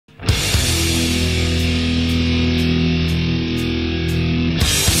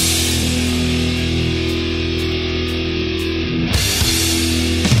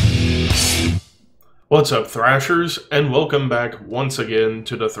What's up, Thrashers, and welcome back once again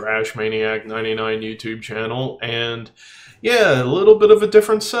to the Thrash Maniac 99 YouTube channel. And yeah, a little bit of a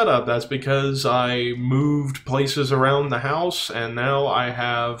different setup. That's because I moved places around the house, and now I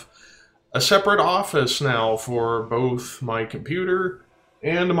have a separate office now for both my computer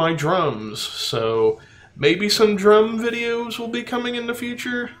and my drums. So maybe some drum videos will be coming in the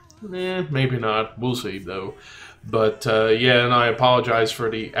future. Maybe not. We'll see, though. But, yeah, and I apologize for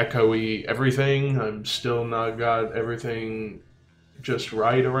the echoey everything. I'm still not got everything just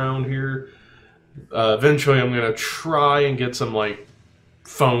right around here. Eventually I'm going to try and get some, like,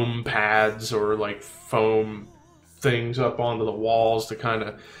 foam pads or, like, foam things up onto the walls to kind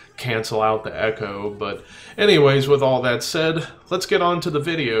of cancel out the echo. But anyways, with all that said, let's get on to the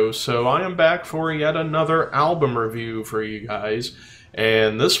video. So I am back for yet another album review for you guys.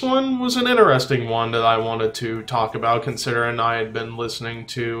 And this one was an interesting one that I wanted to talk about, considering I had been listening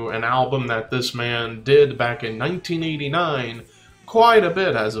to an album that this man did back in 1989 quite a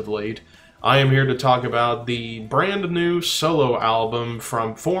bit as of late. I am here to talk about the brand new solo album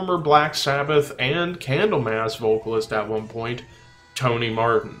from former Black Sabbath and Candlemass vocalist at one point, Tony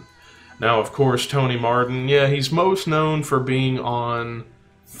Martin. Now, of course, Tony Martin, yeah, he's most known for being on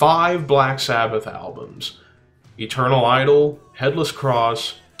 5 Black Sabbath albums: Eternal Idol, Headless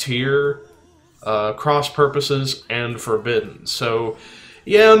Cross, Tear, Cross Purposes, and Forbidden. So,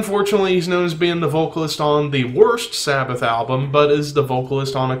 yeah, unfortunately, he's known as being the vocalist on the worst Sabbath album, but is the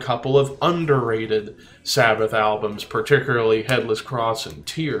vocalist on a couple of underrated Sabbath albums, particularly Headless Cross and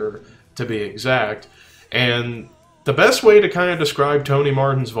Tear, to be exact. And the best way to kind of describe Tony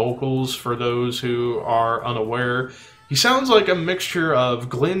Martin's vocals, for those who are unaware, he sounds like a mixture of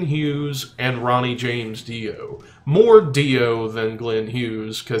Glenn Hughes and Ronnie James Dio. More Dio than Glenn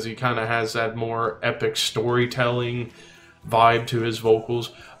Hughes, because he kind of has that more epic storytelling vibe to his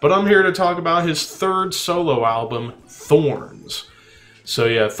vocals. But I'm here to talk about his third solo album, Thorns. So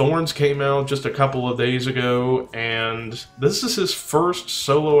yeah, Thorns came out just a couple of days ago, and this is his first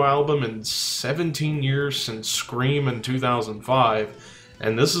solo album in 17 years since Scream in 2005.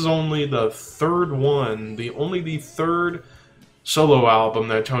 And this is only the third one, only the third solo album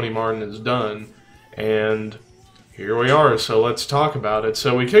that Tony Martin has done. And here we are, so let's talk about it.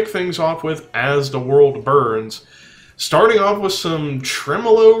 So we kick things off with As the World Burns, starting off with some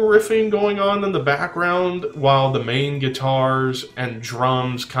tremolo riffing going on in the background while the main guitars and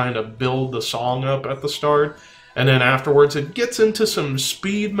drums kind of build the song up at the start. And then afterwards it gets into some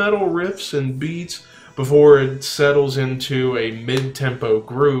speed metal riffs and beats before it settles into a mid-tempo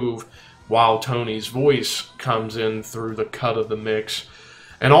groove while Tony's voice comes in through the cut of the mix.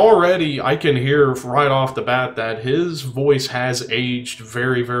 And already I can hear right off the bat that his voice has aged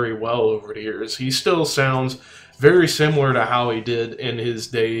very, very well over the years. He still sounds very similar to how he did in his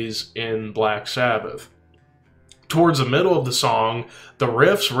days in Black Sabbath. Towards the middle of the song, the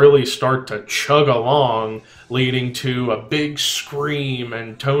riffs really start to chug along, leading to a big scream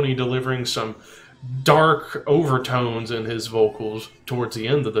and Tony delivering some dark overtones in his vocals towards the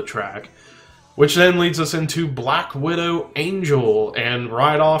end of the track, which then leads us into Black Widow Angel, and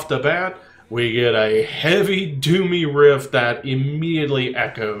right off the bat we get a heavy doomy riff that immediately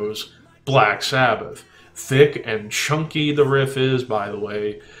echoes Black Sabbath. Thick and chunky the riff is, by the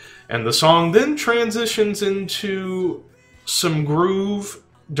way, and the song then transitions into some groove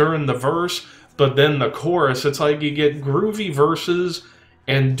during the verse, but then the chorus, it's like you get groovy verses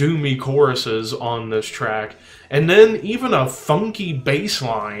and doomy choruses on this track. And then even a funky bass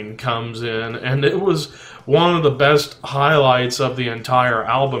line comes in, and it was one of the best highlights of the entire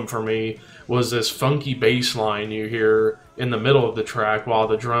album for me, was this funky bass line you hear in the middle of the track while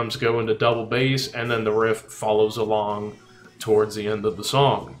the drums go into double bass, and then the riff follows along towards the end of the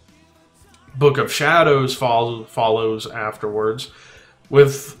song. Book of Shadows follows afterwards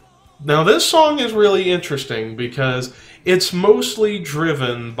with... Now this song is really interesting because it's mostly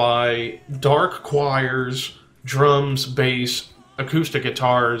driven by dark choirs, drums, bass, acoustic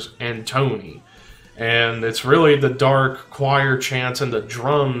guitars, and Tony. And it's really the dark choir chants and the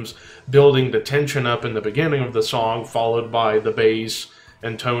drums building the tension up in the beginning of the song, followed by the bass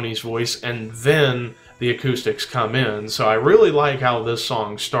and Tony's voice, and then the acoustics come in. So I really like how this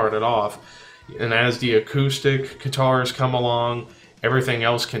song started off. And as the acoustic guitars come along, everything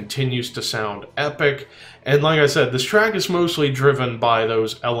else continues to sound epic. And like I said, this track is mostly driven by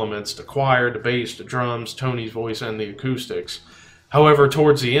those elements: the choir, the bass, the drums, Tony's voice, and the acoustics. However,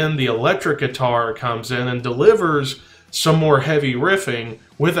 towards the end, the electric guitar comes in and delivers some more heavy riffing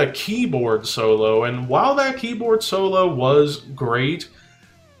with a keyboard solo. And while that keyboard solo was great,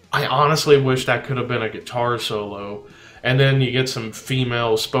 I honestly wish that could have been a guitar solo. And then you get some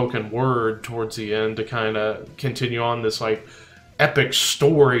female spoken word towards the end to kind of continue on this like epic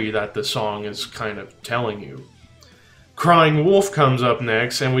story that the song is kind of telling you. Crying Wolf comes up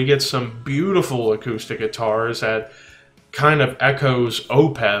next, and we get some beautiful acoustic guitars that kind of echoes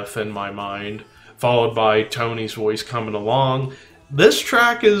Opeth in my mind, followed by Tony's voice coming along. This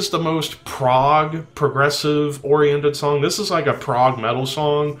track is the most prog, progressive-oriented song. This is like a prog metal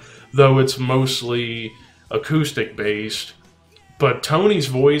song, though it's mostly acoustic-based. But Tony's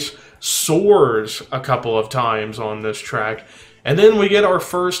voice soars a couple of times on this track. And then we get our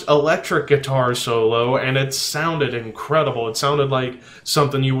first electric guitar solo, and it sounded incredible. It sounded like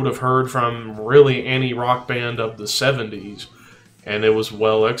something you would have heard from really any rock band of the 70s, and it was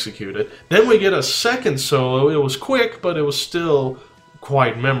well executed. Then we get a second solo. It was quick, but it was still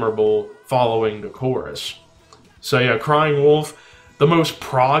quite memorable following the chorus. So yeah, Crying Wolf, the most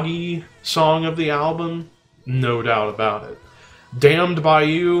proggy song of the album, no doubt about it. Damned by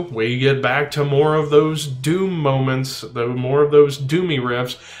You, we get back to more of those Doom moments, more of those doomy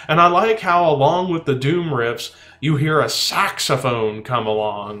riffs, and I like how along with the Doom riffs, you hear a saxophone come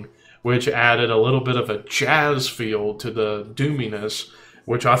along, which added a little bit of a jazz feel to the doominess,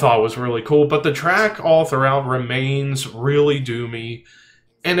 which I thought was really cool. But the track all throughout remains really doomy,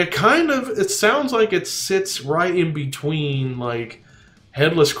 and it sounds like it sits right in between like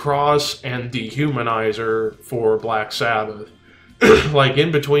Headless Cross and Dehumanizer for Black Sabbath. Like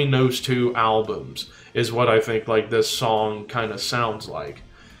in between those two albums is what I think like this song kind of sounds like.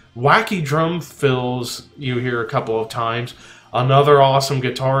 Wacky drum fills you hear a couple of times. Another awesome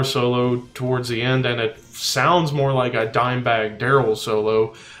guitar solo towards the end, and it sounds more like a Dimebag Darrell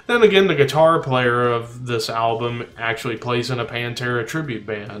solo. Then again, the guitar player of this album actually plays in a Pantera tribute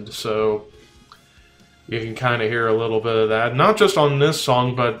band, so you can kind of hear a little bit of that. Not just on this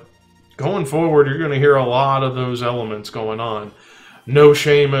song, but going forward, you're going to hear a lot of those elements going on. No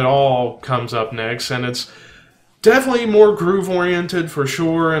Shame at All comes up next, and it's definitely more groove-oriented for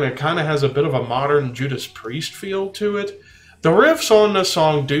sure, and it kind of has a bit of a modern Judas Priest feel to it. The riffs on this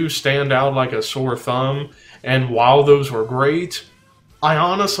song do stand out like a sore thumb, and while those were great, I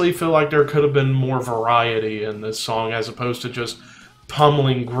honestly feel like there could have been more variety in this song as opposed to just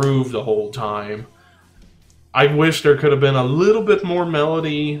pummeling groove the whole time. I wish there could have been a little bit more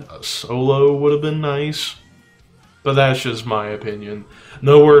melody. A solo would have been nice. But that's just my opinion.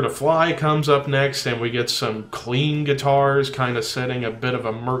 Nowhere to Fly comes up next, and we get some clean guitars, kind of setting a bit of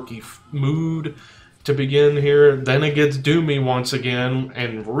a murky mood to begin here. Then it gets doomy once again,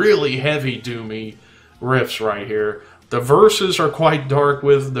 and really heavy doomy riffs right here. The verses are quite dark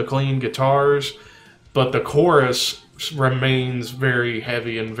with the clean guitars, but the chorus remains very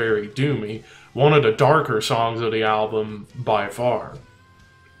heavy and very doomy. One of the darker songs of the album by far.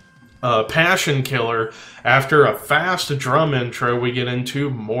 Passion Killer, after a fast drum intro, we get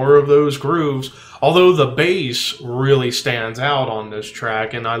into more of those grooves, although the bass really stands out on this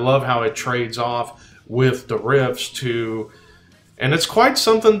track, and I love how it trades off with the riffs too, and it's quite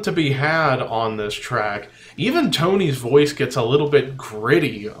something to be had on this track. Even Tony's voice gets a little bit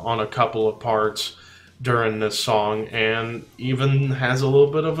gritty on a couple of parts during this song, and even has a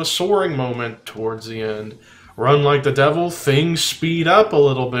little bit of a soaring moment towards the end. Run Like the Devil, things speed up a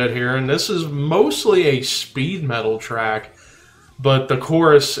little bit here, and this is mostly a speed metal track, but the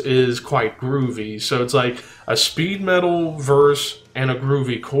chorus is quite groovy, so it's like a speed metal verse and a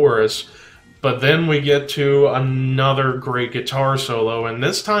groovy chorus, but then we get to another great guitar solo, and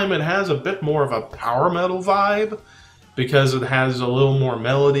this time it has a bit more of a power metal vibe, because it has a little more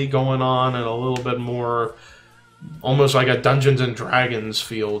melody going on and a little bit more, almost like a Dungeons and Dragons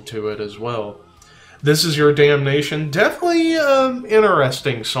feel to it as well. This Is Your Damnation, definitely an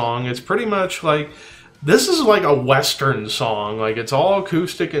interesting song. It's pretty much like, this is like a Western song. Like, it's all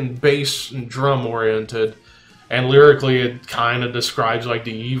acoustic and bass and drum oriented. And lyrically, it kind of describes like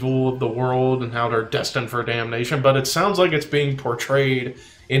the evil of the world and how they're destined for damnation. But it sounds like it's being portrayed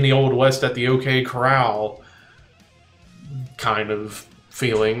in the Old West at the OK Corral kind of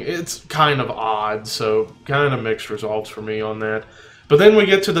feeling. It's kind of odd, so kind of mixed results for me on that. But then we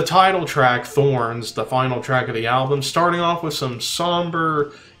get to the title track, Thorns, the final track of the album, starting off with some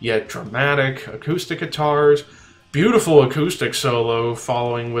somber yet dramatic acoustic guitars, beautiful acoustic solo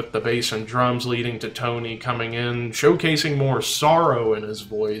following with the bass and drums leading to Tony coming in, showcasing more sorrow in his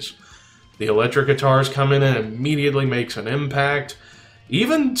voice. The electric guitars come in and immediately makes an impact.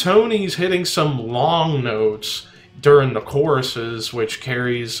 Even Tony's hitting some long notes during the choruses, which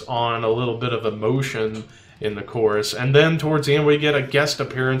carries on a little bit of emotion in the chorus. And then towards the end we get a guest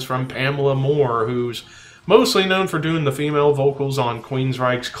appearance from Pamela Moore, who's mostly known for doing the female vocals on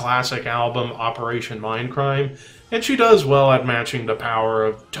Queensryche's classic album Operation Mindcrime. and she does well at matching the power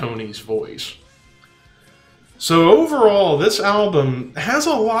of Tony's voice. So overall, this album has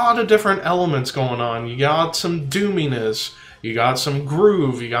a lot of different elements going on. You got some doominess, you got some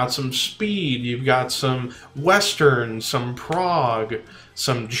groove, you got some speed, you've got some western, some prog,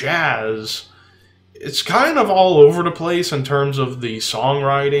 some jazz. It's kind of all over the place in terms of the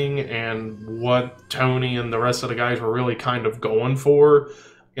songwriting and what Tony and the rest of the guys were really kind of going for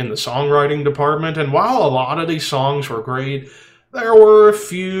in the songwriting department. And while a lot of these songs were great, there were a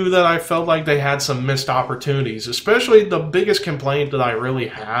few that I felt like they had some missed opportunities. Especially the biggest complaint that I really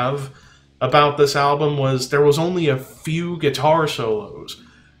have about this album was there was only a few guitar solos.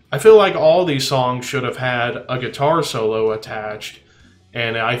 I feel like all these songs should have had a guitar solo attached,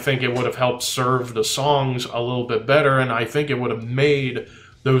 and I think it would have helped serve the songs a little bit better, and I think it would have made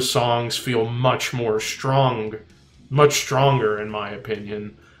those songs feel much stronger in my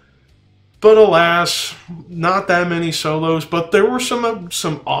opinion. But alas, not that many solos, but there were some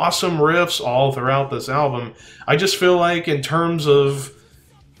awesome riffs all throughout this album. I just feel like in terms of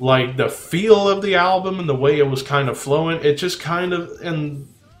like the feel of the album and the way it was kind of flowing, it just kind of, in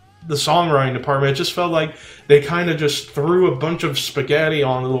the songwriting department, it just felt like they kind of just threw a bunch of spaghetti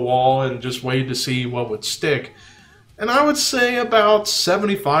onto the wall and just waited to see what would stick. And I would say about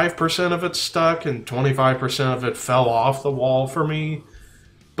 75% of it stuck and 25% of it fell off the wall for me.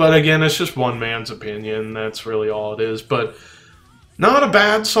 But again, it's just one man's opinion. That's really all it is. But not a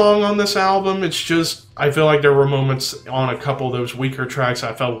bad song on this album. It's just, I feel like there were moments on a couple of those weaker tracks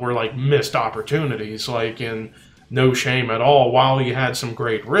I felt were like missed opportunities. Like in No Shame at All, while you had some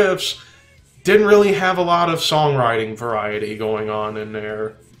great riffs, didn't really have a lot of songwriting variety going on in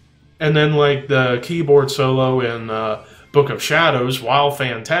there. And then like the keyboard solo in Book of Shadows, while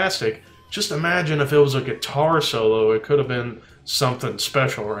fantastic, just imagine if it was a guitar solo, it could have been something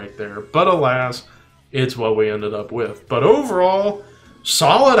special right there. But alas, it's what we ended up with. But overall,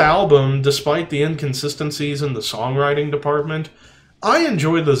 solid album despite the inconsistencies in the songwriting department. I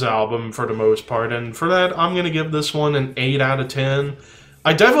enjoyed this album for the most part, and for that, I'm going to give this one an 8 out of 10.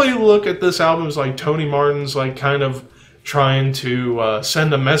 I definitely look at this album as like Tony Martin's like kind of trying to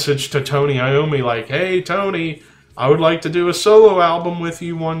send a message to Tony Iommi like, hey Tony, I would like to do a solo album with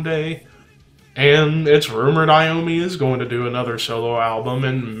you one day. And it's rumored Iommi is going to do another solo album,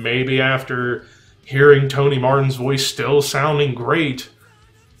 and maybe after hearing Tony Martin's voice still sounding great,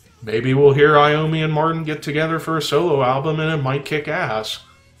 maybe we'll hear Iommi and Martin get together for a solo album and it might kick ass.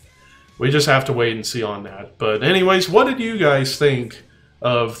 We just have to wait and see on that. But anyways, what did you guys think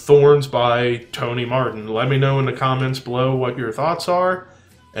of Thorns by Tony Martin? Let me know in the comments below what your thoughts are.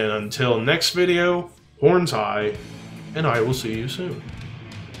 And until next video, horns high, and I will see you soon.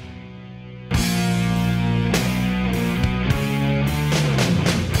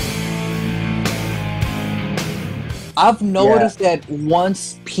 I've noticed that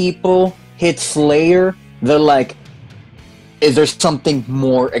once people hit Slayer, they're like, is there something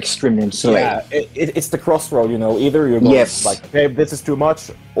more extreme than Slayer? Yeah, it's the crossroad, you know. Either you're going like, okay, this is too much,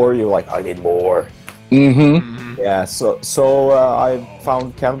 or you're like, I need more. Yeah, so I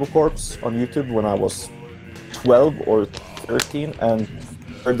found Cannibal Corpse on YouTube when I was 12 or 13, and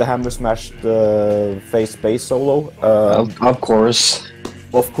heard the Hammer Smash Face bass solo. Of course.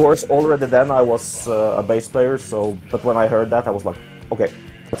 Of course, already then I was a bass player, but when I heard that, I was like, okay,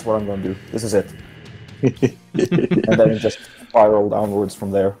 that's what I'm gonna do. This is it. And then it just spiraled downwards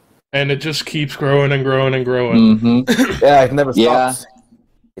from there. And it just keeps growing and growing and growing. Yeah, it never stops.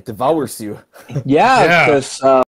 It devours you. Yeah, because